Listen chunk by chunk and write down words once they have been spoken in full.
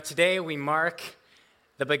Today we mark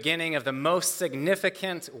the beginning of the most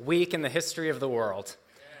significant week in the history of the world.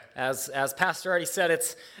 As Pastor already said,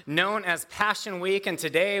 it's known as Passion Week, and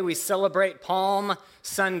today we celebrate Palm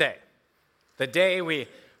Sunday, the day we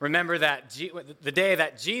remember the day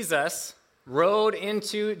that Jesus rode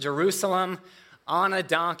into Jerusalem on a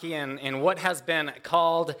donkey in what has been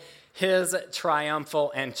called his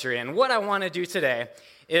triumphal entry. And what I want to do today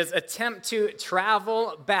is attempt to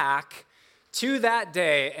travel back to that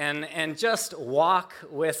day and just walk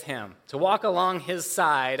with him, to walk along his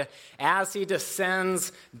side as he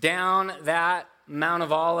descends down that Mount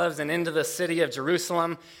of Olives and into the city of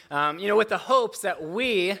Jerusalem, with the hopes that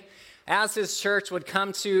we, as his church, would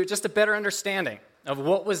come to just a better understanding of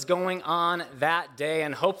what was going on that day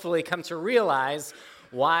and hopefully come to realize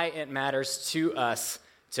why it matters to us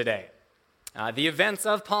today. The events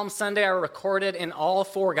of Palm Sunday are recorded in all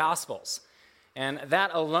four Gospels. And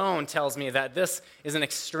that alone tells me that this is an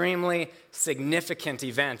extremely significant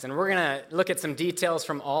event. And we're going to look at some details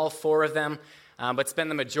from all four of them, but spend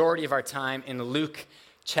the majority of our time in Luke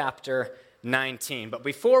chapter 19. But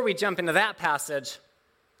before we jump into that passage,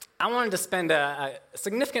 I wanted to spend a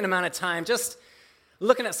significant amount of time just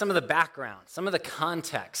looking at some of the background, some of the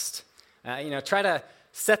context. Try to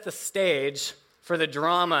set the stage for the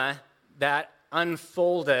drama that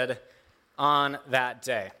unfolded on that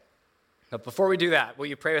day. But before we do that, will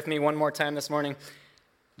you pray with me one more time this morning?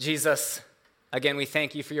 Jesus, again, we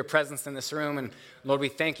thank you for your presence in this room, and Lord, we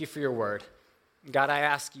thank you for your word. God, I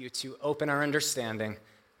ask you to open our understanding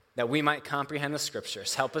that we might comprehend the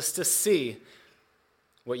scriptures. Help us to see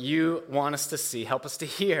what you want us to see. Help us to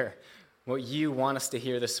hear what you want us to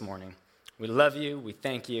hear this morning. We love you. We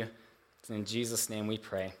thank you. It's in Jesus' name we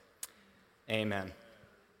pray. Amen.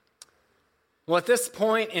 Well, at this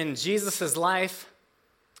point in Jesus' life,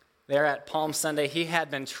 there at Palm Sunday, he had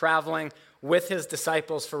been traveling with his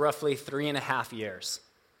disciples for roughly 3.5 years.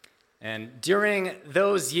 And during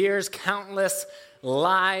those years, countless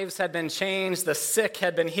lives had been changed, the sick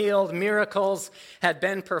had been healed, miracles had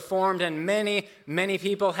been performed, and many, many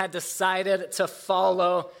people had decided to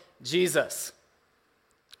follow Jesus.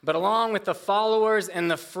 But along with the followers and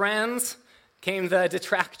the friends came the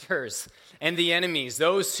detractors and the enemies,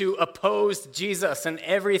 those who opposed Jesus and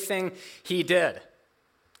everything he did.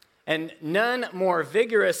 And none more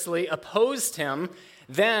vigorously opposed him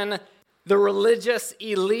than the religious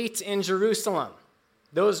elite in Jerusalem,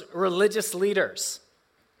 those religious leaders.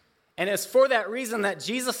 And it's for that reason that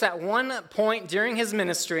Jesus at one point during his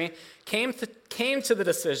ministry came to the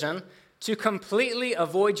decision to completely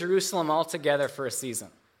avoid Jerusalem altogether for a season.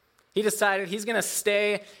 He decided he's going to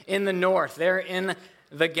stay in the north, there in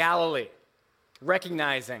the Galilee,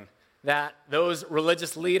 recognizing that those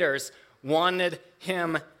religious leaders wanted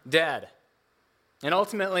him dead. And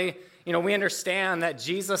ultimately, we understand that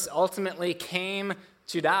Jesus ultimately came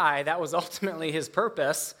to die. That was ultimately his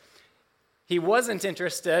purpose. He wasn't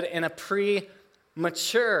interested in a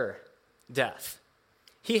premature death.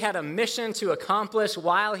 He had a mission to accomplish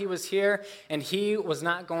while he was here, and he was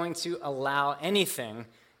not going to allow anything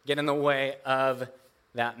get in the way of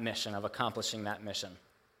that mission, of accomplishing that mission.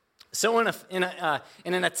 So in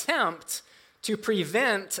an attempt to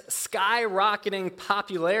prevent skyrocketing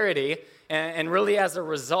popularity and really as a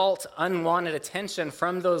result, unwanted attention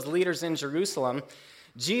from those leaders in Jerusalem,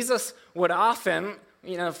 Jesus would often,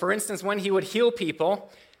 for instance, when he would heal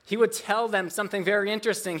people, he would tell them something very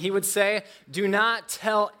interesting. He would say, "Do not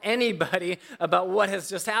tell anybody about what has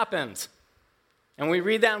just happened." And we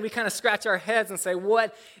read that and we kind of scratch our heads and say,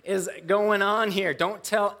 what is going on here? Don't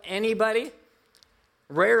tell anybody.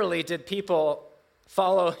 Rarely did people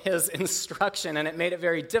follow his instruction, and it made it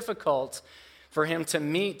very difficult for him to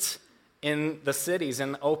meet in the cities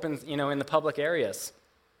and in the public areas.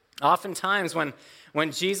 Oftentimes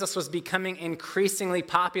when Jesus was becoming increasingly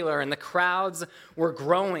popular and the crowds were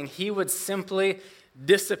growing, he would simply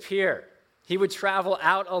disappear. He would travel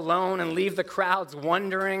out alone and leave the crowds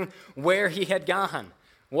wondering where he had gone,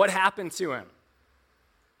 what happened to him.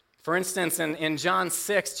 For instance, in John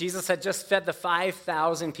 6, Jesus had just fed the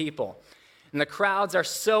 5,000 people. And the crowds are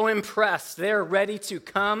so impressed, they're ready to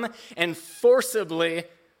come and forcibly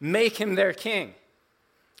make him their king.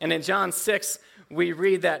 And in John 6, we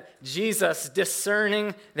read that Jesus,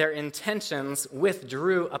 discerning their intentions,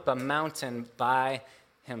 withdrew up a mountain by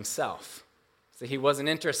himself. So he wasn't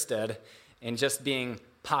interested in just being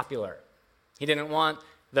popular. He didn't want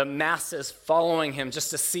the masses following him just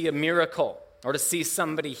to see a miracle or to see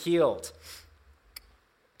somebody healed.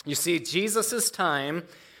 You see, Jesus' time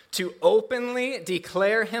to openly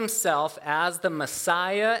declare himself as the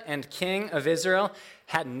Messiah and King of Israel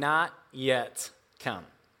had not yet come.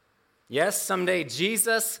 Yes, someday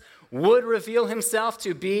Jesus would reveal himself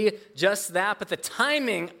to be just that, but the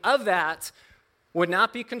timing of that would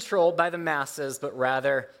not be controlled by the masses, but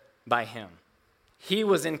rather by him. He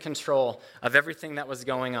was in control of everything that was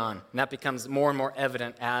going on, and that becomes more and more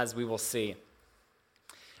evident as we will see.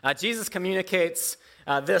 Jesus communicates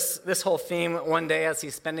this whole theme one day as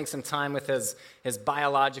he's spending some time with his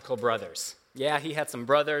biological brothers. Yeah, he had some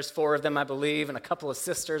brothers, 4 of them, I believe, and a couple of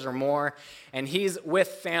sisters or more, and he's with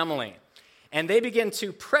family. And they begin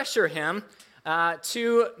to pressure him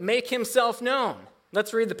to make himself known.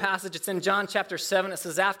 Let's read the passage. It's in John chapter 7. It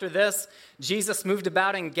says, "After this, Jesus moved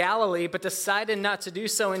about in Galilee, but decided not to do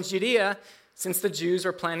so in Judea, since the Jews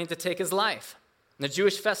were planning to take his life. The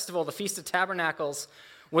Jewish festival, the Feast of Tabernacles,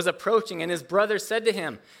 was approaching, and his brothers said to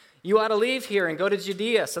him, 'You ought to leave here and go to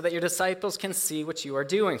Judea so that your disciples can see what you are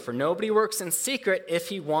doing. For nobody works in secret if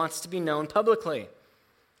he wants to be known publicly.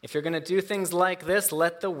 If you're going to do things like this,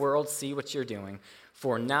 let the world see what you're doing.'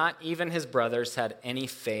 For not even his brothers had any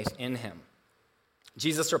faith in him.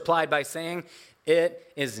 Jesus replied by saying,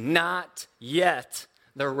 'It is not yet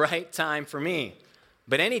the right time for me,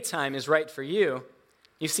 but any time is right for you.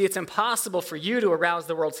 You see, it's impossible for you to arouse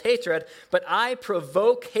the world's hatred, but I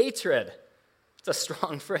provoke hatred.'" It's a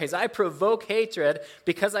strong phrase. "I provoke hatred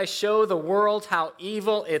because I show the world how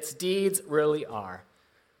evil its deeds really are.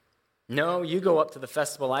 No, you go up to the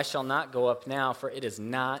festival. I shall not go up now, for it is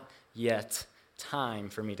not yet time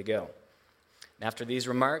for me to go." And after these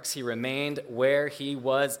remarks, he remained where he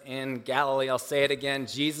was in Galilee. I'll say it again.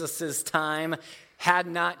 Jesus' time had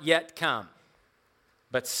not yet come,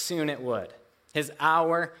 but soon it would. His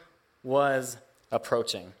hour was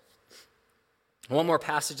approaching. One more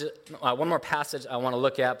passage I want to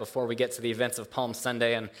look at before we get to the events of Palm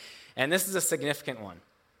Sunday, and this is a significant one.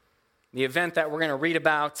 The event that we're going to read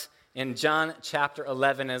about in John chapter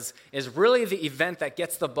 11 is really the event that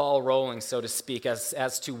gets the ball rolling, so to speak,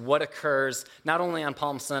 as to what occurs not only on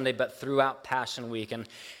Palm Sunday, but throughout Passion Week.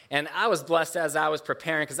 And I was blessed as I was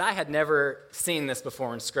preparing because I had never seen this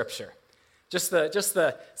before in Scripture. Just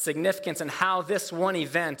the significance and how this one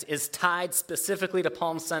event is tied specifically to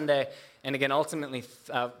Palm Sunday and again, ultimately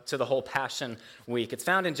to the whole Passion Week. It's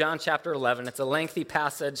found in John chapter 11. It's a lengthy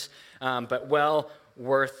passage, but well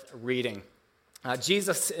worth reading.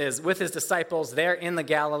 Jesus is with his disciples there in the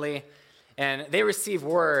Galilee, and they receive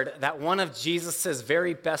word that one of Jesus'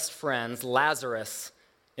 very best friends, Lazarus,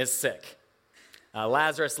 is sick.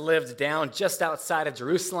 Lazarus lived down just outside of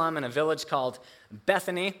Jerusalem in a village called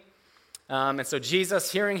Bethany. And so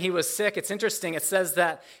Jesus, hearing he was sick, it's interesting, it says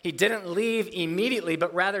that he didn't leave immediately,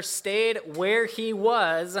 but rather stayed where he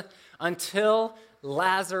was until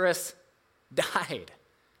Lazarus died.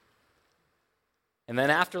 And then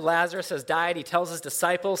after Lazarus has died, he tells his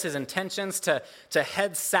disciples his intentions to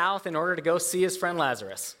head south in order to go see his friend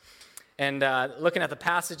Lazarus. And looking at the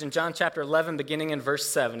passage in John chapter 11, beginning in verse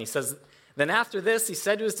 7, he says, "Then after this, he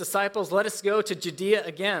said to his disciples, 'Let us go to Judea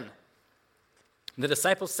again.' The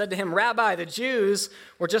disciples said to him, 'Rabbi, the Jews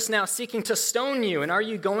were just now seeking to stone you, and are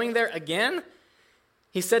you going there again?'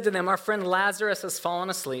 He said to them, 'Our friend Lazarus has fallen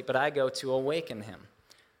asleep, but I go to awaken him.'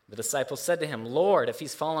 The disciples said to him, 'Lord, if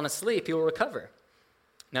he's fallen asleep, he will recover.'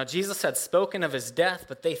 Now Jesus had spoken of his death,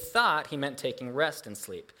 but they thought he meant taking rest and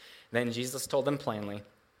sleep. Then Jesus told them plainly,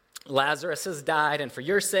 'Lazarus has died, and for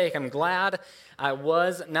your sake I'm glad I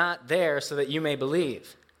was not there so that you may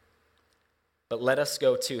believe. But let us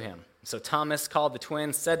go to him.' So Thomas, called the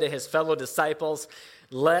twin, said to his fellow disciples,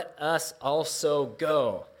 'Let us also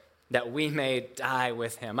go, that we may die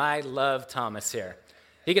with him.'" I love Thomas here.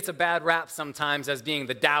 He gets a bad rap sometimes as being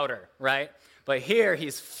the doubter, right? But here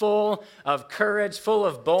he's full of courage, full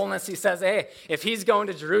of boldness. He says, "Hey, if he's going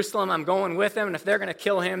to Jerusalem, I'm going with him. And if they're going to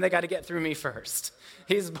kill him, they got to get through me first."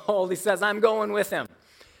 He's bold. He says, "I'm going with him."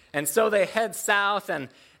 And so they head south, and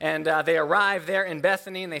they arrive there in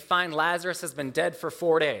Bethany, and they find Lazarus has been dead for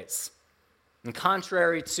 4 days. And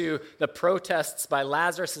contrary to the protests by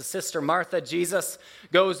Lazarus' sister Martha, Jesus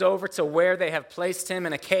goes over to where they have placed him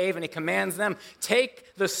in a cave, and he commands them,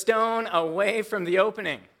 "Take the stone away from the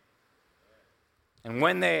opening." And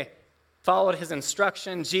when they followed his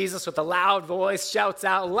instruction, Jesus, with a loud voice, shouts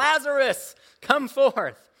out, "Lazarus, come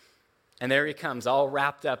forth!" And there he comes, all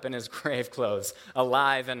wrapped up in his grave clothes,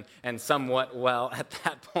 alive and somewhat well at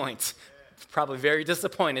that point. Probably very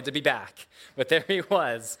disappointed to be back. But there he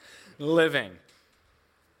was, living.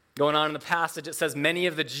 Going on in the passage, it says, "Many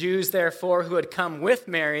of the Jews, therefore, who had come with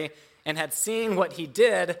Mary and had seen what he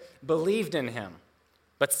did, believed in him.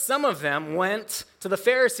 But some of them went to the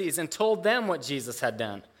Pharisees and told them what Jesus had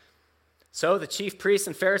done. So the chief priests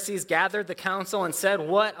and Pharisees gathered the council and said,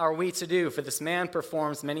 "What are we to do? For this man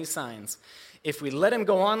performs many signs. If we let him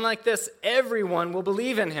go on like this, everyone will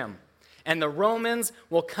believe in him. And the Romans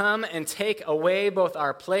will come and take away both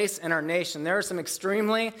our place and our nation." There are some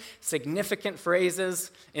extremely significant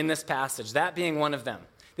phrases in this passage, that being one of them.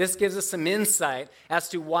 This gives us some insight as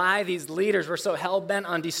to why these leaders were so hell-bent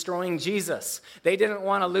on destroying Jesus. They didn't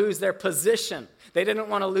want to lose their position. They didn't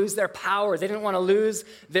want to lose their power. They didn't want to lose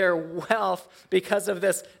their wealth because of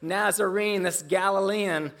this Nazarene, this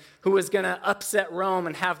Galilean, who was going to upset Rome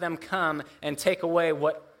and have them come and take away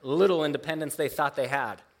what little independence they thought they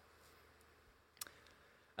had.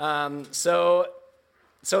 So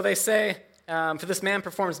they say, "For this man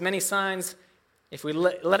performs many signs. If we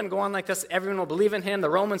let him go on like this, everyone will believe in him. The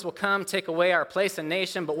Romans will come, take away our place and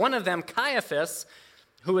nation." But one of them, Caiaphas,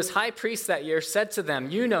 who was high priest that year, said to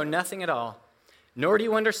them, "You know nothing at all, nor do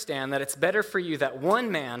you understand that it's better for you that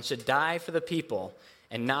one man should die for the people,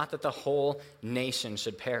 and not that the whole nation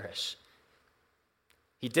should perish."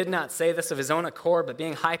 He did not say this of his own accord, but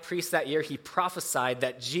being high priest that year, he prophesied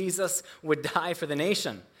that Jesus would die for the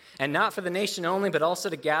nation, and not for the nation only, but also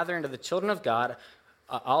to gather into the children of God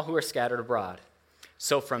all who are scattered abroad.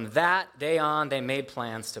 So from that day on, they made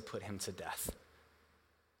plans to put him to death.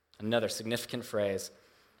 Another significant phrase.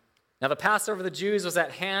 Now the Passover of the Jews was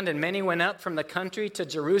at hand, and many went up from the country to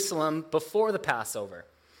Jerusalem before the Passover.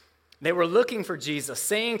 They were looking for Jesus,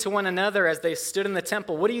 saying to one another as they stood in the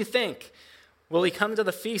temple, "What do you think? Will he come to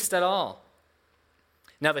the feast at all?"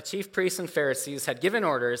 Now the chief priests and Pharisees had given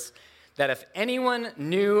orders that if anyone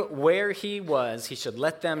knew where he was, he should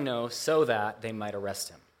let them know so that they might arrest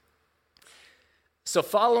him. So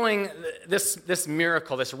following this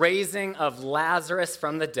miracle, this raising of Lazarus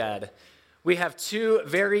from the dead, we have two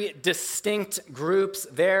very distinct groups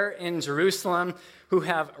there in Jerusalem who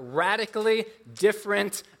have radically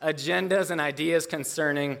different agendas and ideas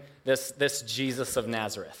concerning this Jesus of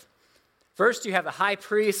Nazareth. First, you have the high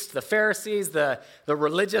priest, the Pharisees, the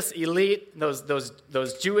religious elite,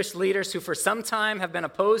 those Jewish leaders who for some time have been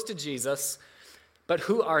opposed to Jesus, but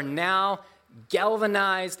who are now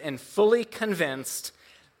galvanized and fully convinced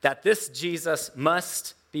that this Jesus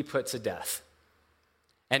must be put to death.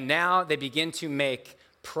 And now they begin to make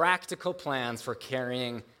practical plans for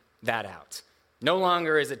carrying that out. No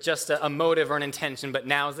longer is it just a motive or an intention, but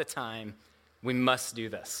now's the time. We must do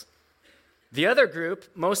this. The other group,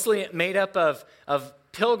 mostly made up of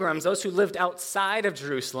pilgrims, those who lived outside of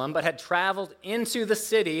Jerusalem but had traveled into the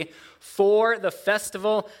city for the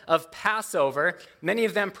festival of Passover. Many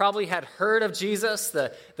of them probably had heard of Jesus,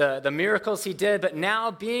 the miracles he did, but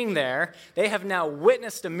now being there, they have now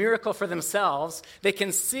witnessed a miracle for themselves. They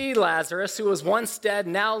can see Lazarus, who was once dead,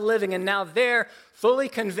 now living, and now they're fully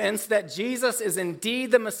convinced that Jesus is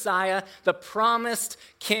indeed the Messiah, the promised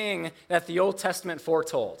king that the Old Testament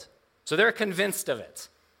foretold. So they're convinced of it.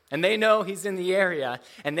 And they know he's in the area,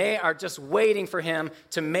 and they are just waiting for him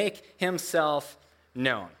to make himself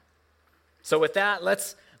known. So with that,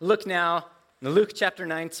 let's look now in Luke chapter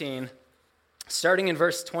 19, starting in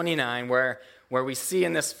verse 29, where we see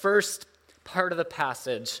in this first part of the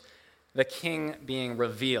passage the king being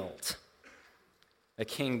revealed. The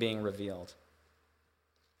king being revealed.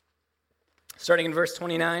 Starting in verse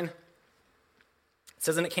 29, it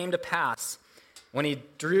says, "And it came to pass, when he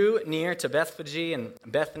drew near to Bethphage and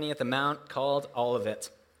Bethany at the mount called Olivet,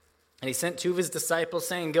 and he sent two of his disciples,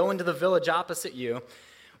 saying, 'Go into the village opposite you,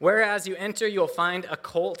 where as you enter you will find a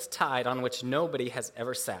colt tied on which nobody has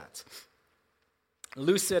ever sat.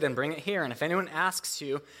 Loose it and bring it here. And if anyone asks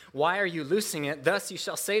you, why are you loosing it? Thus you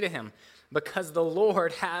shall say to him, because the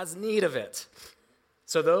Lord has need of it.'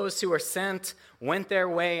 So those who were sent went their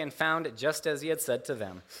way and found it just as he had said to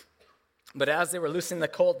them. But as they were loosing the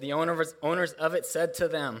colt, the owners of it said to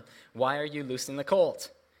them, 'Why are you loosing the colt?'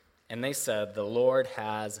 And they said, 'The Lord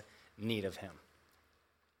has need of him.'"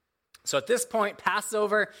 So at this point,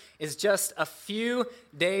 Passover is just a few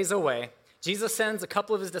days away. Jesus sends a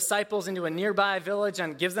couple of his disciples into a nearby village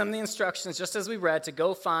and gives them the instructions, just as we read, to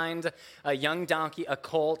go find a young donkey, a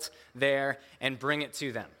colt there, and bring it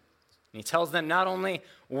to them. And he tells them not only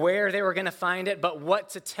where they were going to find it, but what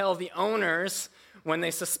to tell the owners when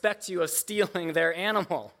they suspect you of stealing their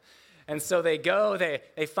animal. And so they go,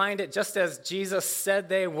 they find it just as Jesus said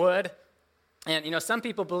they would. And, some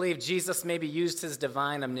people believe Jesus maybe used his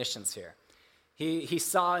divine omniscience here. He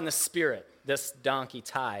saw in the spirit this donkey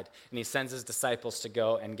tied, and he sends his disciples to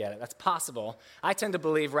go and get it. That's possible. I tend to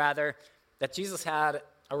believe, rather, that Jesus had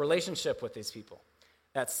a relationship with these people.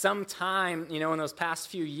 That sometime, in those past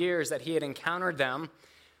few years that he had encountered them,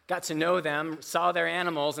 got to know them, saw their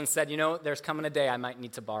animals, and said, there's coming a day I might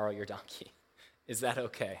need to borrow your donkey. Is that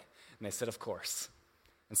okay? And they said, of course.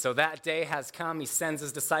 And so that day has come. He sends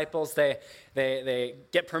his disciples. They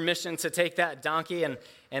get permission to take that donkey, and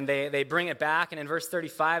they bring it back. And in verse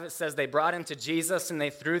 35, it says they brought him to Jesus, and they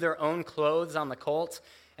threw their own clothes on the colt,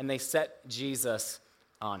 and they set Jesus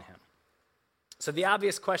on him. So the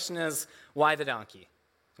obvious question is, why the donkey?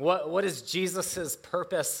 What is Jesus'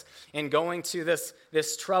 purpose in going to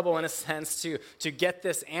this trouble, in a sense, to get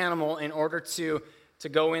this animal in order to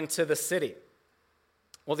go into the city?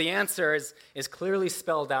 Well, the answer is clearly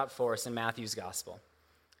spelled out for us in Matthew's gospel.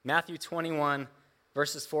 Matthew 21,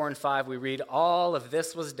 verses 4 and 5, we read, "All of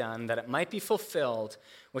this was done that it might be fulfilled,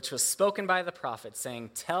 which was spoken by the prophet, saying,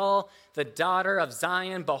 'Tell the daughter of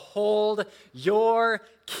Zion, behold, your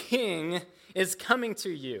king is coming to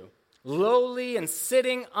you, lowly and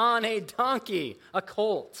sitting on a donkey,' a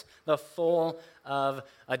colt, the foal of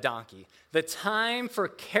a donkey." The time for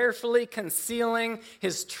carefully concealing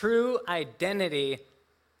his true identity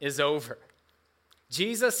is over.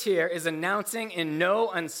 Jesus here is announcing in no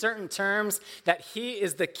uncertain terms that he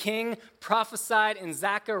is the king prophesied in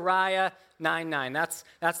Zechariah 9:9.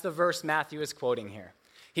 That's the verse Matthew is quoting here.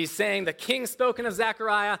 He's saying, the king spoken of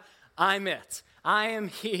Zechariah, I'm it. I am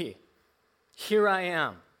he. Here I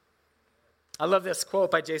am. I love this quote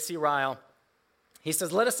by J.C. Ryle. He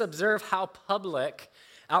says, "Let us observe how public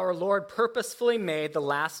our Lord purposefully made the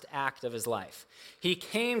last act of his life. He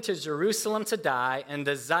came to Jerusalem to die and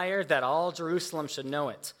desired that all Jerusalem should know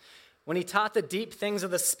it. When he taught the deep things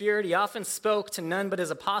of the Spirit, he often spoke to none but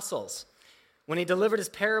his apostles. When he delivered his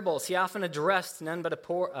parables, he often addressed none but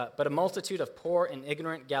a multitude of poor and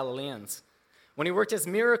ignorant Galileans. When he worked his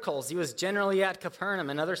miracles, he was generally at Capernaum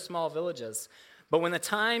and other small villages. But when the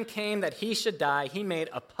time came that he should die, he made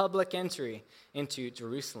a public entry into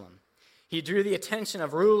Jerusalem. He drew the attention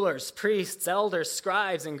of rulers, priests, elders,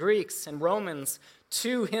 scribes, and Greeks and Romans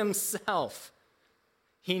to himself.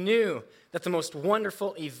 He knew that the most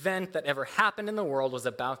wonderful event that ever happened in the world was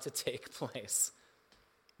about to take place.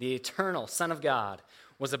 The eternal Son of God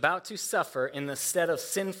was about to suffer in the stead of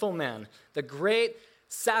sinful men. The great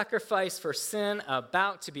sacrifice for sin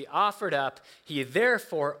about to be offered up. He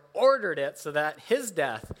therefore ordered it so that his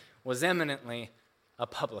death was eminently a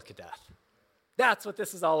public death. That's what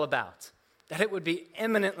this is all about. That it would be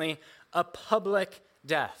eminently a public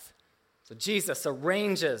death. So Jesus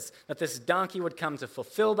arranges that this donkey would come to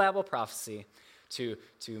fulfill Bible prophecy, to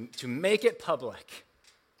make it public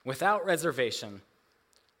without reservation.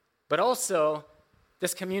 But also,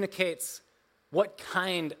 this communicates what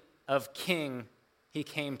kind of king he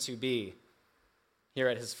came to be here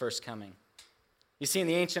at his first coming. You see, in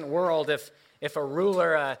the ancient world, if a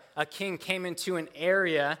ruler, a king came into an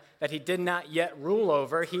area that he did not yet rule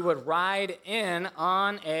over, he would ride in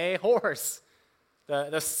on a horse.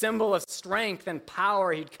 The symbol of strength and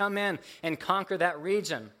power, he'd come in and conquer that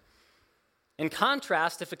region. In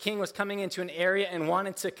contrast, if a king was coming into an area and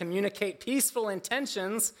wanted to communicate peaceful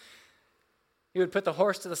intentions, he would put the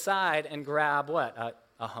horse to the side and grab what?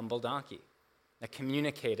 A humble donkey that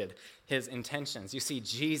communicated his intentions. You see,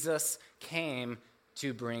 Jesus came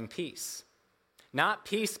to bring peace. Not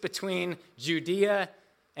peace between Judea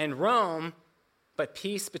and Rome, but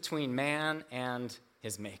peace between man and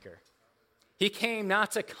his maker. He came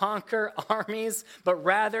not to conquer armies, but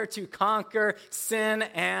rather to conquer sin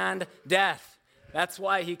and death. That's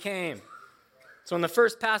why he came. So in the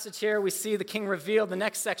first passage here, we see the king revealed. The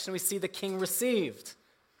next section, we see the king received.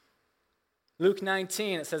 Luke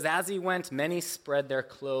 19, it says, as he went, many spread their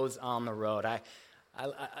clothes on the road.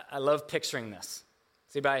 I love picturing this.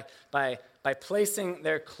 See, by placing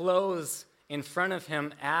their clothes in front of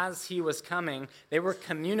him as he was coming, they were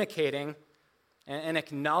communicating and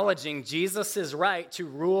acknowledging Jesus' right to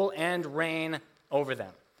rule and reign over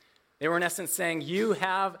them. They were in essence saying, you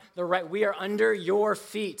have the right. We are under your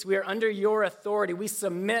feet. We are under your authority. We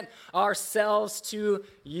submit ourselves to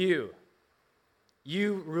you.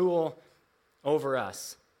 You rule over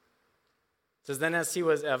us. It says, then as he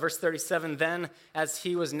was, verse 37, then as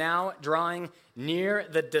he was now drawing near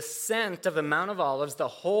the descent of the Mount of Olives, the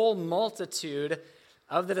whole multitude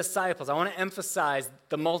of the disciples. I want to emphasize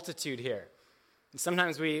the multitude here. And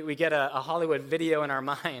sometimes we get a Hollywood video in our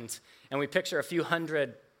mind, and we picture a few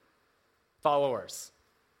hundred followers,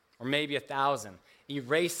 or maybe 1,000.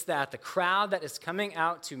 Erase that. The crowd that is coming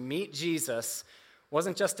out to meet Jesus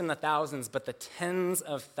wasn't just in the thousands, but the tens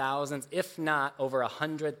of thousands, if not over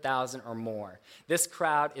 100,000 or more. This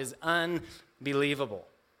crowd is unbelievable.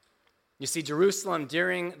 You see, Jerusalem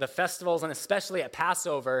during the festivals, and especially at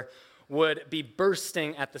Passover, would be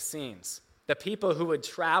bursting at the seams. The people who would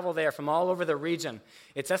travel there from all over the region,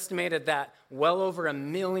 it's estimated that well over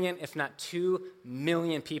 1 million, if not 2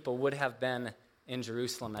 million people would have been in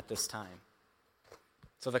Jerusalem at this time.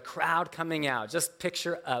 So the crowd coming out, just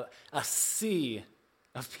picture a sea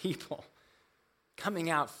of people coming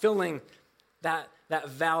out, filling that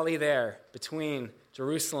valley there between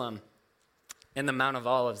Jerusalem and the Mount of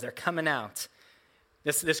Olives. They're coming out.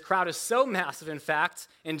 This crowd is so massive, in fact,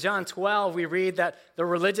 in John 12, we read that the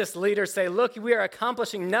religious leaders say, look, we are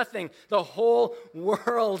accomplishing nothing. The whole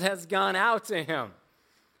world has gone out to him.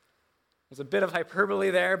 There's a bit of hyperbole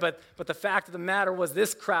there, but the fact of the matter was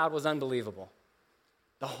this crowd was unbelievable.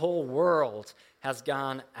 The whole world has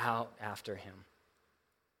gone out after him.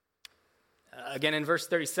 Again, in verse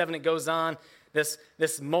 37, it goes on,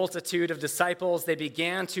 this multitude of disciples, they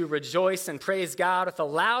began to rejoice and praise God with a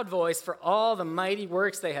loud voice for all the mighty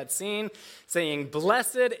works they had seen, saying,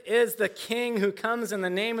 "Blessed is the King who comes in the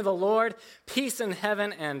name of the Lord, peace in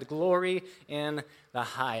heaven and glory in the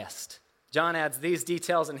highest." John adds these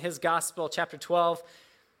details in his gospel, chapter 12. It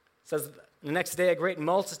says, the next day, a great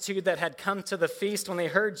multitude that had come to the feast, when they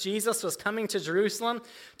heard Jesus was coming to Jerusalem,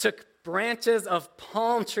 took branches of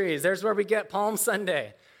palm trees. There's where we get Palm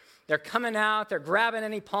Sunday. They're coming out, they're grabbing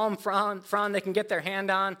any palm frond they can get their hand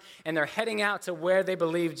on, and they're heading out to where they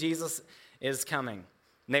believe Jesus is coming.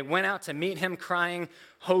 And they went out to meet him crying,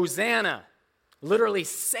 "Hosanna," literally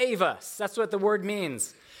save us. That's what the word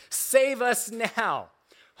means. Save us now.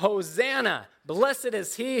 Hosanna, blessed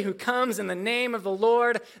is he who comes in the name of the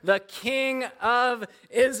Lord, the King of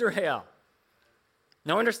Israel.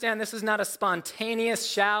 Now understand, this is not a spontaneous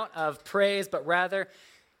shout of praise, but rather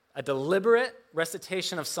a deliberate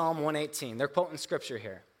recitation of Psalm 118. They're quoting scripture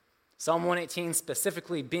here. Psalm 118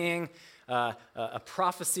 specifically being a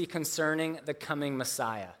prophecy concerning the coming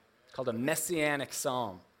Messiah, called a messianic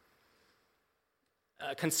psalm.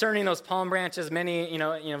 Concerning those palm branches, many,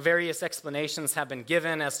 various explanations have been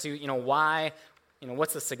given as to, why,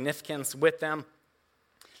 what's the significance with them.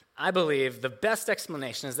 I believe the best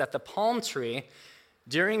explanation is that the palm tree,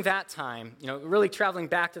 during that time, really traveling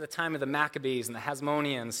back to the time of the Maccabees and the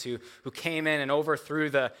Hasmoneans who came in and overthrew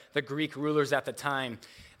the Greek rulers at the time,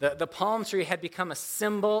 the palm tree had become a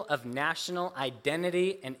symbol of national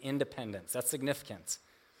identity and independence. That's significant.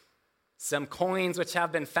 Some coins which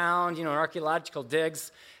have been found, in archaeological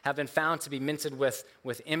digs, have been found to be minted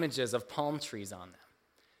with images of palm trees on them.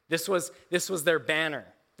 This was their banner.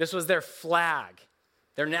 This was their flag,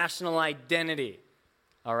 their national identity.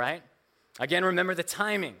 All right? Again, remember the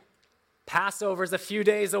timing. Passover is a few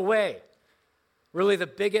days away. Really the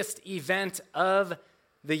biggest event of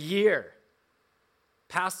the year.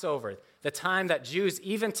 Passover, the time that Jews,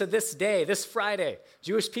 even to this day, this Friday,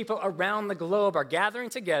 Jewish people around the globe are gathering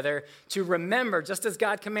together to remember, just as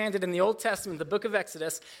God commanded in the Old Testament, the book of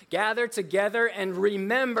Exodus, gather together and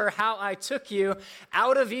remember how I took you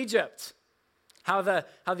out of Egypt. How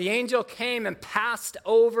the angel came and passed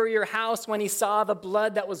over your house when he saw the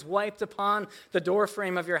blood that was wiped upon the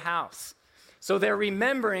doorframe of your house. So they're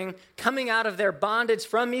remembering coming out of their bondage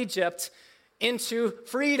from Egypt into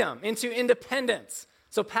freedom, into independence.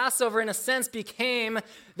 So Passover, in a sense, became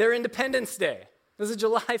their Independence Day. This is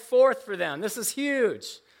July 4th for them. This is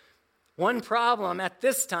huge. One problem, at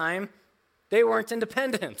this time, they weren't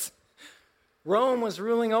independent. Rome was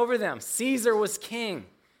ruling over them. Caesar was king.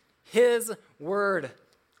 His word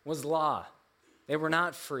was law. They were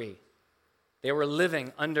not free. They were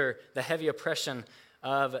living under the heavy oppression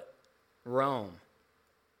of Rome.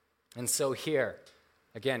 And so here,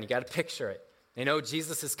 again, you got to picture it. They know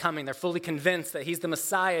Jesus is coming. They're fully convinced that he's the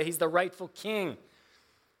Messiah. He's the rightful king.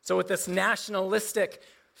 So with this nationalistic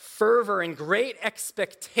fervor and great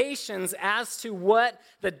expectations as to what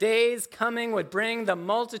the days coming would bring, the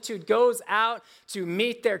multitude goes out to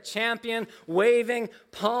meet their champion, waving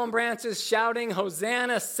palm branches, shouting,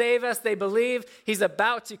 "Hosanna, save us." They believe he's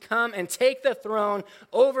about to come and take the throne,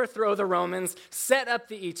 overthrow the Romans, set up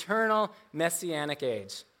the eternal messianic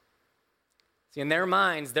age. See, in their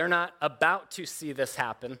minds, they're not about to see this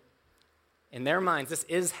happen. In their minds, this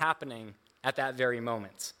is happening at that very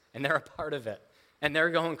moment, and they're a part of it. And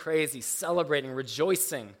they're going crazy, celebrating,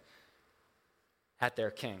 rejoicing at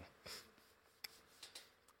their king.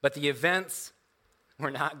 But the events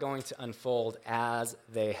were not going to unfold as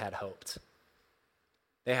they had hoped.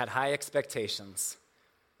 They had high expectations.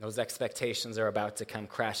 Those expectations are about to come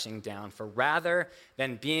crashing down. For rather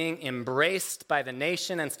than being embraced by the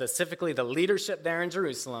nation, and specifically the leadership there in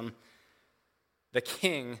Jerusalem, the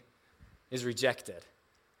king is rejected.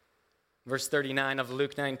 Verse 39 of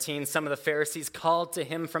Luke 19, some of the Pharisees called to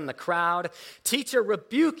him from the crowd, "Teacher,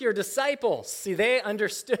 rebuke your disciples." See, they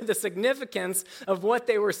understood the significance of what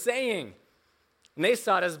they were saying. And they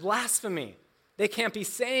saw it as blasphemy. They can't be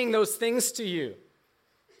saying those things to you.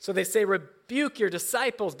 So they say, rebuke your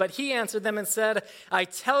disciples. But he answered them and said, I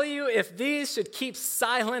tell you, if these should keep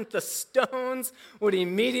silent, the stones would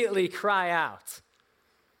immediately cry out.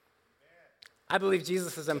 I believe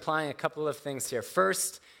Jesus is implying a couple of things here.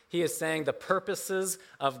 First, he is saying the purposes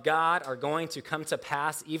of God are going to come to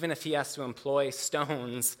pass, even if he has to employ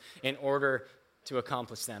stones in order to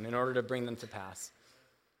accomplish them, in order to bring them to pass.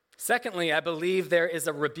 Secondly, I believe there is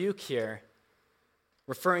a rebuke here,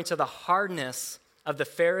 referring to the hardness of the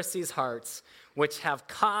Pharisees' hearts, which have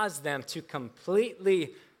caused them to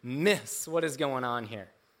completely miss what is going on here.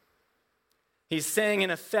 He's saying,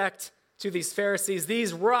 in effect, to these Pharisees,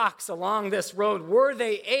 these rocks along this road, were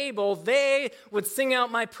they able, they would sing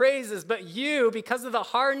out my praises. But you, because of the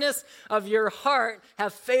hardness of your heart,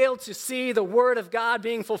 have failed to see the word of God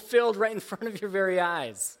being fulfilled right in front of your very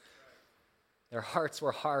eyes. Their hearts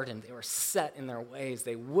were hardened. They were set in their ways.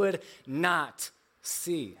 They would not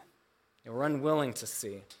see. They were unwilling to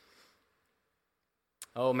see.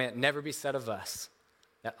 Oh, may it never be said of us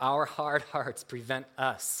that our hard hearts prevent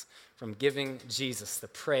us from giving Jesus the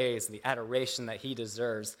praise, the adoration that he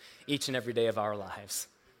deserves each and every day of our lives.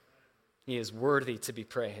 He is worthy to be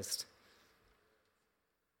praised.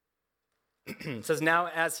 It says, now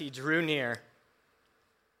as he drew near,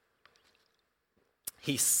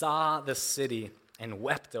 he saw the city and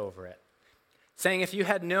wept over it, saying, if you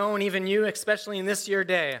had known, even you, especially in this your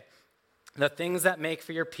day, the things that make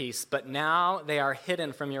for your peace, but now they are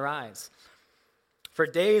hidden from your eyes. For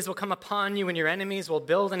days will come upon you when your enemies will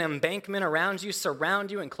build an embankment around you, surround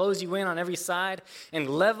you, and close you in on every side, and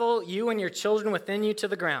level you and your children within you to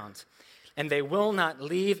the ground. And they will not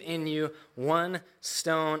leave in you one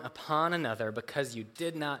stone upon another, because you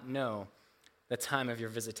did not know the time of your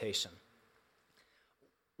visitation.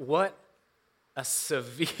 What a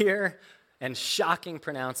severe and shocking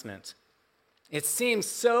pronouncement. It seems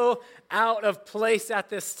so out of place at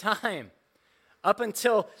this time. Up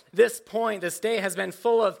until this point, this day has been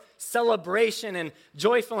full of celebration and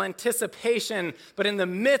joyful anticipation. But in the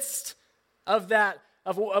midst of that,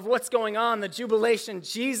 of what's going on, the jubilation,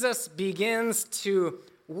 Jesus begins to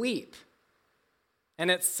weep. And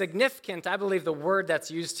it's significant, I believe, the word that's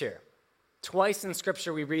used here. Twice in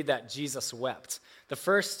Scripture we read that Jesus wept. The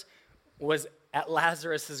first was at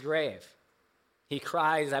Lazarus' grave. He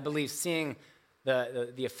cries, I believe, seeing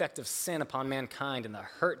the effect of sin upon mankind and the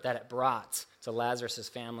hurt that it brought to Lazarus'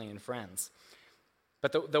 family and friends.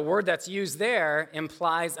 But the word that's used there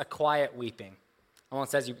implies a quiet weeping.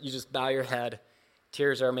 Almost says you just bow your head,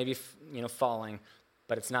 tears are maybe falling,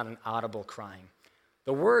 but it's not an audible crying.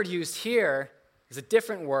 The word used here is a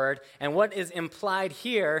different word, and what is implied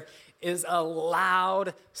here is a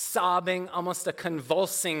loud, sobbing, almost a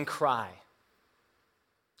convulsing cry.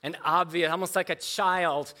 An obvious, almost like a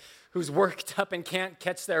child who's worked up and can't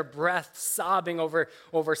catch their breath, sobbing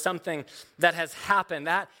over something that has happened.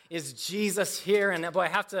 That is Jesus here. And boy, I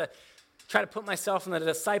have to try to put myself in the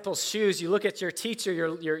disciples' shoes. You look at your teacher,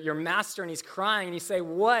 your master, and he's crying, and you say,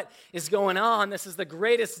 what is going on? This is the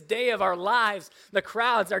greatest day of our lives. The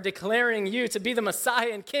crowds are declaring you to be the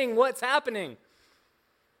Messiah and King. What's happening?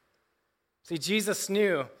 See, Jesus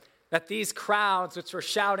knew that these crowds which were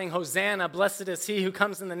shouting, Hosanna, blessed is he who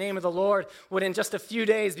comes in the name of the Lord, would in just a few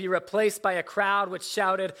days be replaced by a crowd which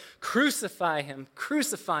shouted, crucify him,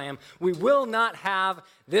 crucify him. We will not have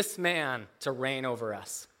this man to reign over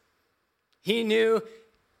us. He knew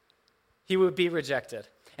he would be rejected.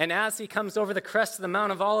 And as he comes over the crest of the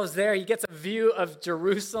Mount of Olives there, he gets a view of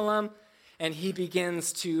Jerusalem, and he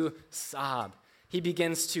begins to sob. He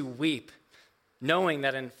begins to weep, knowing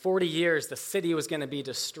that in 40 years the city was going to be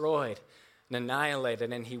destroyed and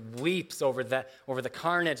annihilated, and he weeps over the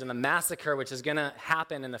carnage and the massacre which is going to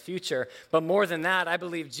happen in the future. But more than that, I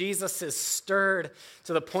believe Jesus is stirred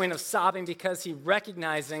to the point of sobbing because he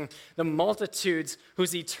recognizing the multitudes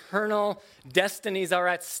whose eternal destinies are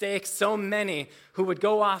at stake, so many who would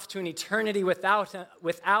go off to an eternity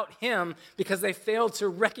without him because they failed to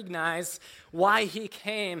recognize why he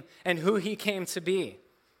came and who he came to be.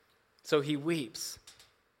 So he weeps.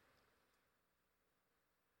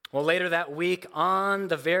 Well, later that week, on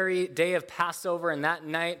the very day of Passover and that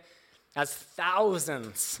night, as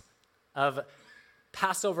thousands of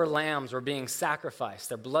Passover lambs were being sacrificed,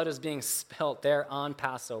 their blood is being spilt there on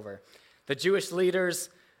Passover, the Jewish leaders,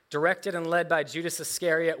 directed and led by Judas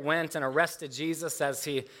Iscariot, went and arrested Jesus as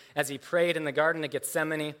he prayed in the Garden of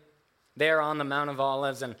Gethsemane, there on the Mount of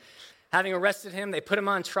Olives. And having arrested him, they put him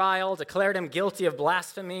on trial, declared him guilty of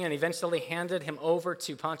blasphemy, and eventually handed him over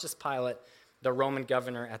to Pontius Pilate, the Roman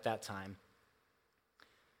governor at that time.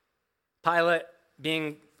 Pilate,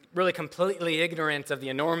 being really completely ignorant of the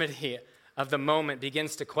enormity of the moment,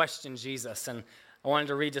 begins to question Jesus. And I wanted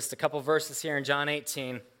to read just a couple verses here in John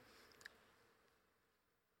 18.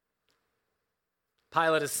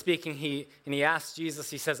 Pilate is speaking, and he asks Jesus,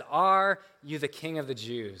 he says, "Are you the king of the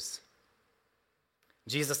Jews?"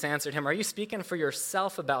 Jesus answered him, "Are you speaking for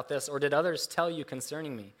yourself about this, or did others tell you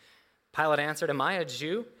concerning me?" Pilate answered, "Am I a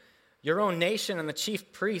Jew? Your own nation and the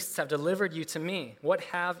chief priests have delivered you to me. What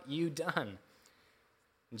have you done?"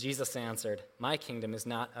 Jesus answered, "My kingdom is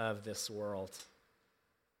not of this world.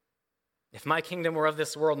 If my kingdom were of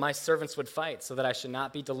this world, my servants would fight so that I should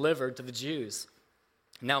not be delivered to the Jews.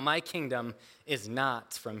 Now my kingdom is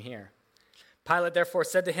not from here." Pilate therefore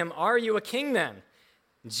said to him, "Are you a king then?"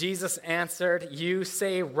 Jesus answered, "You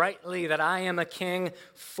say rightly that I am a king.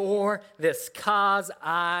 For this cause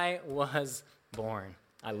I was born."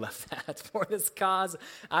 I love that. For this cause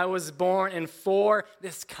I was born, and for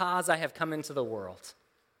this cause I have come into the world.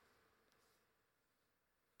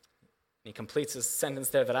 He completes his sentence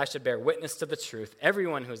there, that I should bear witness to the truth.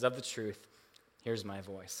 Everyone who is of the truth hears my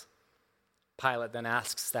voice. Pilate then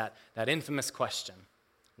asks that infamous question,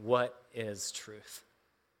 what is truth?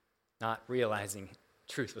 Not realizing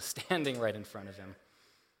truth was standing right in front of him.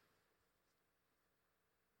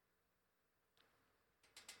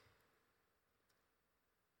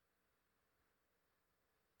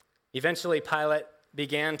 Eventually, Pilate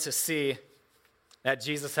began to see that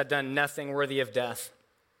Jesus had done nothing worthy of death.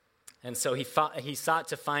 And so he sought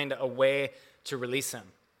to find a way to release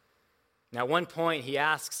him. Now, at one point, he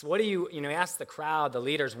asks, he asks the crowd, the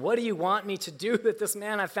leaders, "What do you want me to do with this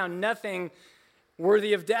man? I found nothing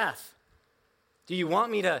worthy of death. Do you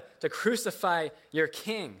want me to crucify your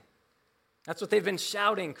king?" That's what they've been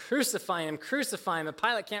shouting, "Crucify him, crucify him." And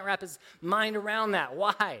Pilate can't wrap his mind around that.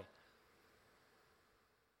 Why?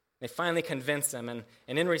 They finally convince him, and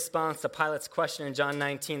in response to Pilate's question in John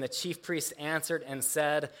 19, the chief priests answered and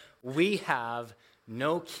said, "We have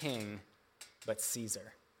no king but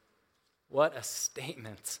Caesar." What a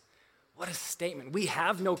statement. What a statement. We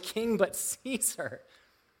have no king but Caesar.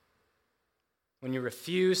 When you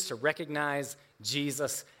refuse to recognize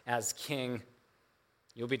Jesus as king,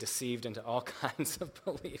 you'll be deceived into all kinds of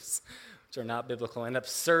beliefs which are not biblical. End up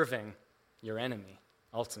serving your enemy,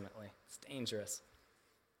 ultimately. It's dangerous.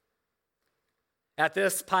 At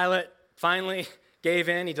this, Pilate finally gave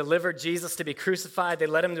in. He delivered Jesus to be crucified. They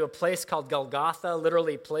led him to a place called Golgotha,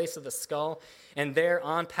 literally place of the skull. And there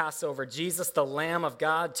on Passover, Jesus, the Lamb of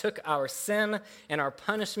God, took our sin and our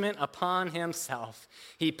punishment upon himself.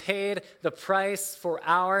 He paid the price for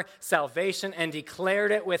our salvation and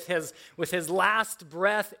declared it with his last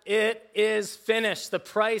breath, "It is finished." The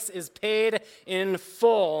price is paid in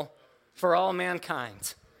full for all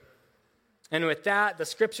mankind. And with that, the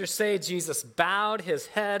scriptures say Jesus bowed his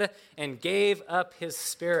head and gave up his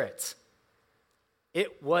spirit.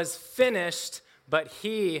 It was finished, but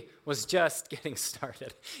he was just getting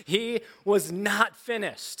started. He was not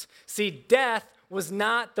finished. See, death was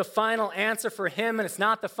not the final answer for him, and it's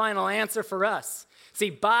not the final answer for us. See,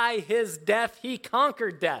 by his death, he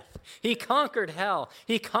conquered death. He conquered hell.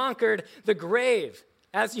 He conquered the grave.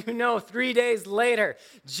 As you know, 3 days later,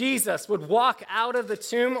 Jesus would walk out of the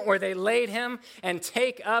tomb where they laid him and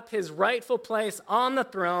take up his rightful place on the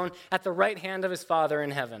throne at the right hand of his Father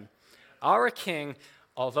in heaven. Our King,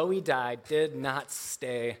 although he died, did not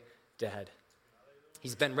stay dead.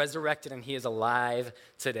 He's been resurrected and he is alive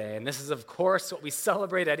today. And this is, of course, what we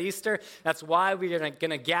celebrate at Easter. That's why we are going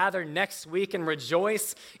to gather next week and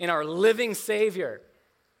rejoice in our living Savior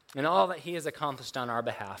and all that he has accomplished on our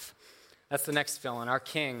behalf. That's the next fill-in. Our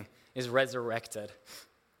King is resurrected.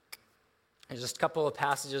 There's just a couple of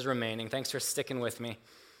passages remaining. Thanks for sticking with me.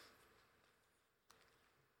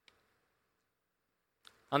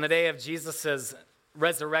 On the day of Jesus'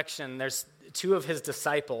 resurrection, there's two of his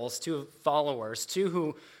disciples, two followers, two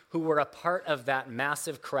who were a part of that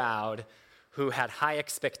massive crowd who had high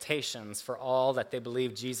expectations for all that they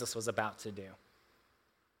believed Jesus was about to do.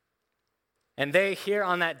 And they, here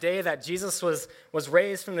on that day that Jesus was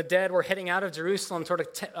raised from the dead, were heading out of Jerusalem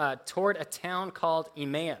toward a town called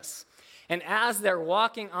Emmaus. And as they're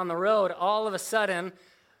walking on the road, all of a sudden,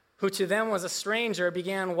 who to them was a stranger,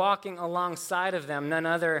 began walking alongside of them, none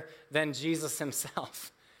other than Jesus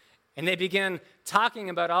himself. And they began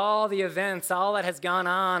talking about all the events, all that has gone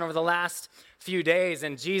on over the last few days.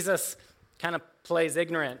 And Jesus kind of plays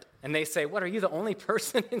ignorant. And they say, "What, are you the only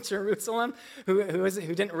person in Jerusalem who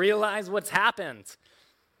didn't realize what's happened?"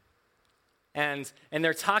 And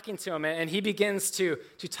they're talking to him, and he begins to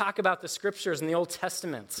talk about the scriptures in the Old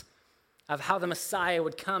Testament of how the Messiah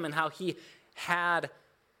would come and how he had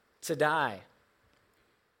to die.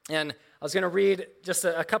 And I was going to read just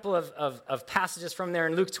a couple of passages from there.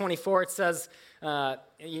 In Luke 24, it says,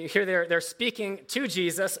 you hear they're speaking to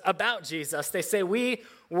Jesus, about Jesus. They say, we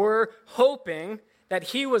were hoping that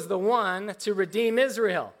he was the one to redeem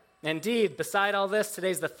Israel. Indeed, beside all this,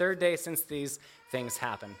 today's the third day since these things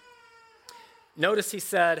happened. Notice he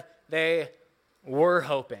said they were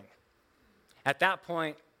hoping. At that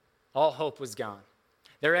point, all hope was gone.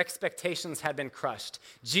 Their expectations had been crushed.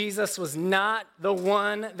 Jesus was not the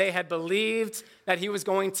one they had believed that he was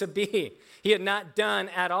going to be. He had not done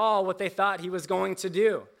at all what they thought he was going to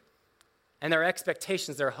do. And their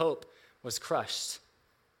expectations, their hope was crushed.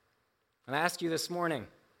 And I ask you this morning,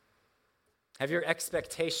 have your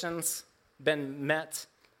expectations been met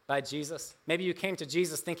by Jesus? Maybe you came to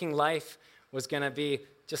Jesus thinking life was going to be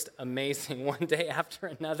just amazing one day after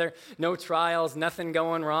another. No trials, nothing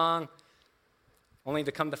going wrong. Only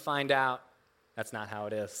to come to find out that's not how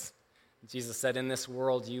it is. Jesus said, in this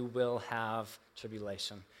world you will have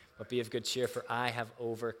tribulation, but be of good cheer, for I have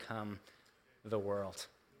overcome the world.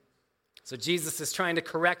 So Jesus is trying to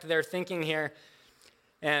correct their thinking here,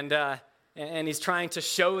 and he's trying to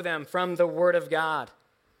show them from the Word of God.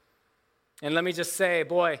 And let me just say,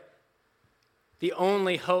 boy, the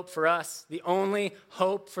only hope for us, the only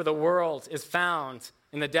hope for the world is found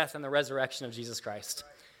in the death and the resurrection of Jesus Christ.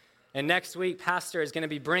 And next week, Pastor is going to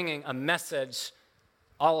be bringing a message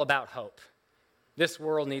all about hope. This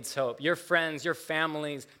world needs hope. Your friends, your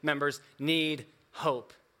families, members need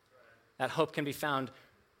hope. That hope can be found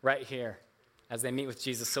right here as they meet with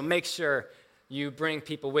Jesus. So make sure you bring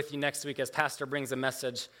people with you next week as Pastor brings a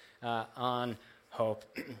message on hope.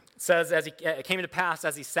 It says, it came to pass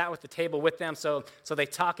as he sat with the table with them, so they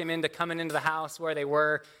talk him into coming into the house where they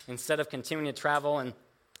were instead of continuing to travel. And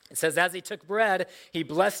it says, as he took bread, he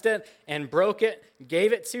blessed it and broke it,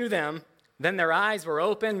 gave it to them. Then their eyes were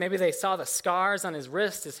open. Maybe they saw the scars on his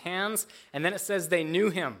wrists, his hands. And then it says they knew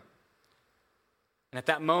him. And at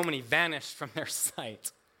that moment, he vanished from their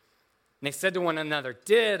sight. And they said to one another,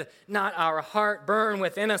 did not our heart burn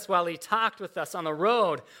within us while he talked with us on the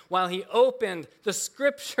road, while he opened the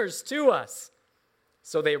scriptures to us?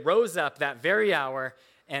 So they rose up that very hour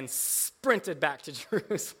and sprinted back to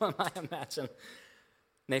Jerusalem, I imagine.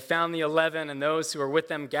 And they found the 11 and those who were with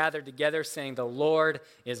them gathered together, saying, the Lord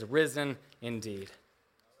is risen indeed.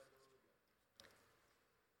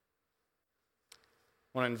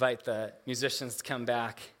 I want to invite the musicians to come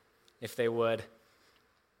back, if they would.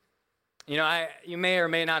 You know, you may or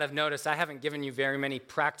may not have noticed, I haven't given you very many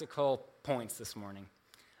practical points this morning.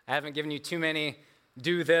 I haven't given you too many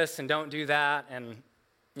do this and don't do that, and,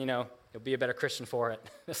 you know, you'll be a better Christian for it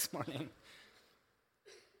this morning.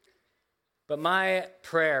 But my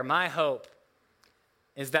prayer, my hope,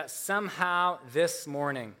 is that somehow this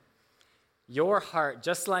morning, your heart,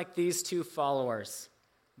 just like these two followers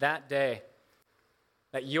that day,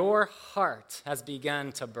 that your heart has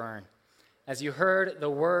begun to burn. As you heard the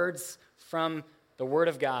words from the Word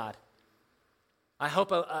of God, I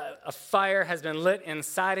hope a fire has been lit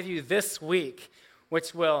inside of you this week,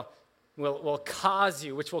 which will cause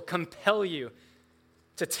you, which will compel you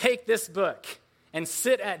to take this book and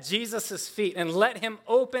sit at Jesus' feet and let him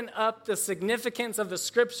open up the significance of the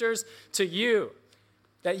scriptures to you,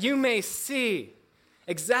 that you may see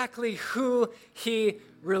exactly who he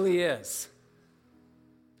really is.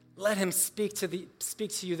 Let him speak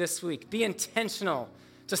to you this week. Be intentional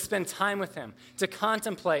to spend time with him, to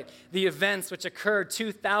contemplate the events which occurred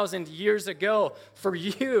 2,000 years ago for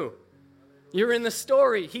you. You're in the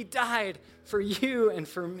story. He died for you and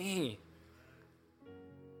for me.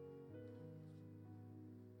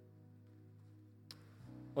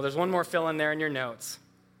 Well, there's one more fill in there in your notes.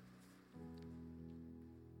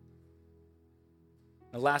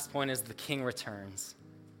 The last point is the king returns.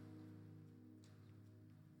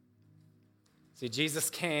 See, Jesus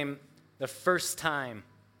came the first time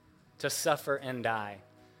to suffer and die.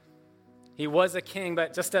 He was a king,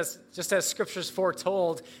 but just as Scriptures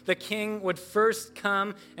foretold, the king would first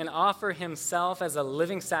come and offer himself as a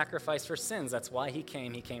living sacrifice for sins. That's why he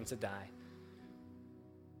came. He came to die.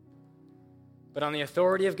 But on the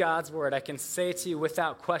authority of God's word, I can say to you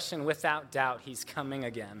without question, without doubt, he's coming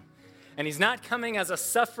again. And he's not coming as a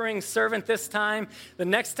suffering servant this time. The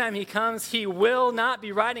next time he comes, he will not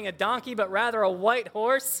be riding a donkey, but rather a white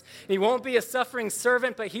horse. He won't be a suffering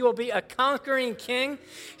servant, but he will be a conquering king.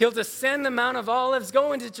 He'll descend the Mount of Olives,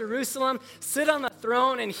 go into Jerusalem, sit on the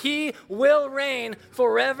throne, and he will reign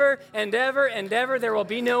forever and ever and ever. There will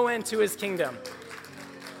be no end to his kingdom.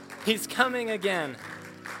 He's coming again.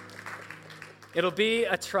 It'll be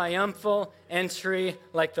a triumphal entry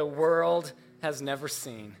like the world has never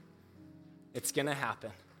seen. It's going to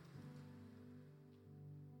happen.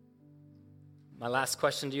 My last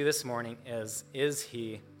question to you this morning is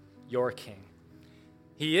he your king?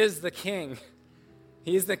 He is the king.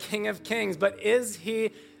 He is the King of Kings, but is he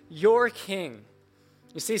your king?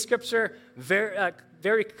 You see, Scripture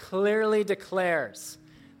very clearly declares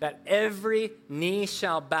that every knee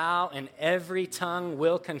shall bow and every tongue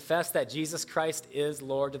will confess that Jesus Christ is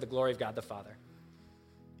Lord to the glory of God the Father.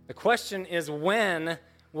 The question is, when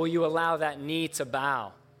will you allow that knee to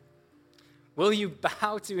bow? Will you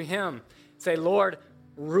bow to him? Say, Lord,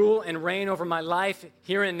 rule and reign over my life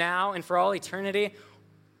here and now and for all eternity?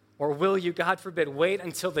 Or will you, God forbid, wait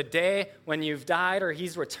until the day when you've died or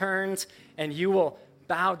he's returned and you will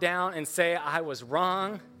bow down and say, I was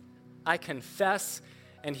wrong, I confess,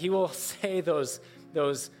 and he will say those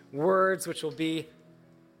words which will be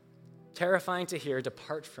terrifying to hear,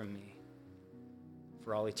 depart from me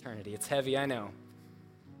for all eternity. It's heavy, I know,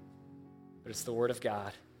 but it's the word of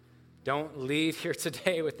God. Don't leave here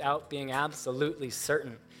today without being absolutely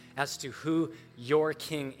certain as to who your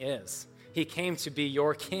king is. He came to be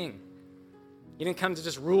your king. He didn't come to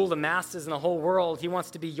just rule the masses in the whole world. He wants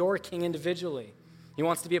to be your king individually. He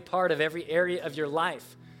wants to be a part of every area of your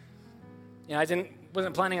life. You know, I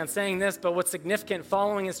wasn't planning on saying this, but what's significant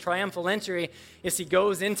following his triumphal entry is he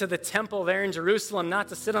goes into the temple there in Jerusalem, not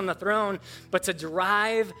to sit on the throne, but to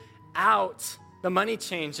drive out the money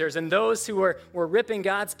changers and those who were ripping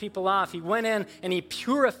God's people off. He went in and he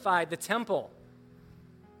purified the temple.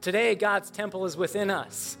 Today, God's temple is within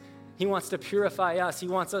us. He wants to purify us. He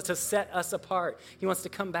wants us to set us apart. He wants to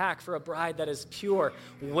come back for a bride that is pure,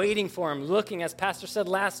 waiting for him, looking, as Pastor said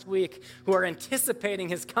last week, who are anticipating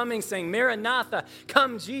his coming, saying, Maranatha,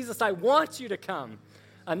 come Jesus, I want you to come.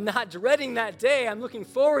 I'm not dreading that day. I'm looking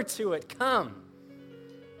forward to it. Come.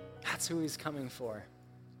 That's who he's coming for.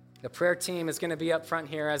 The prayer team is going to be up front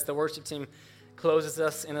here as the worship team closes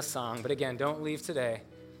us in a song. But again, don't leave today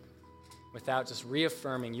without just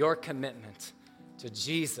reaffirming your commitment to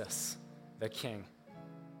Jesus, the King.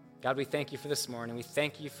 God, we thank you for this morning. We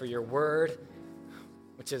thank you for your word,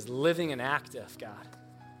 which is living and active, God.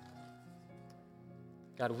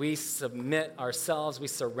 God, we submit ourselves, we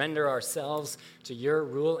surrender ourselves to your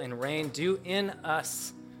rule and reign. Do in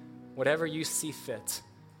us whatever you see fit.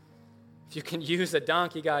 If you can use a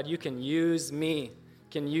donkey, God, you can use me. You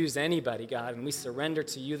can use anybody, God, and we surrender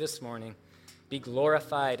to you this morning. Be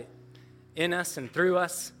glorified in us and through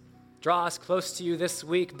us. Draw us close to you this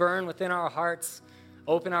week. Burn within our hearts.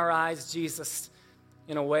 Open our eyes, Jesus,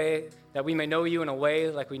 in a way that we may know you in a way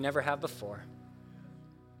like we never have before.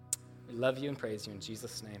 We love you and praise you in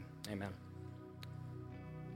Jesus' name. Amen.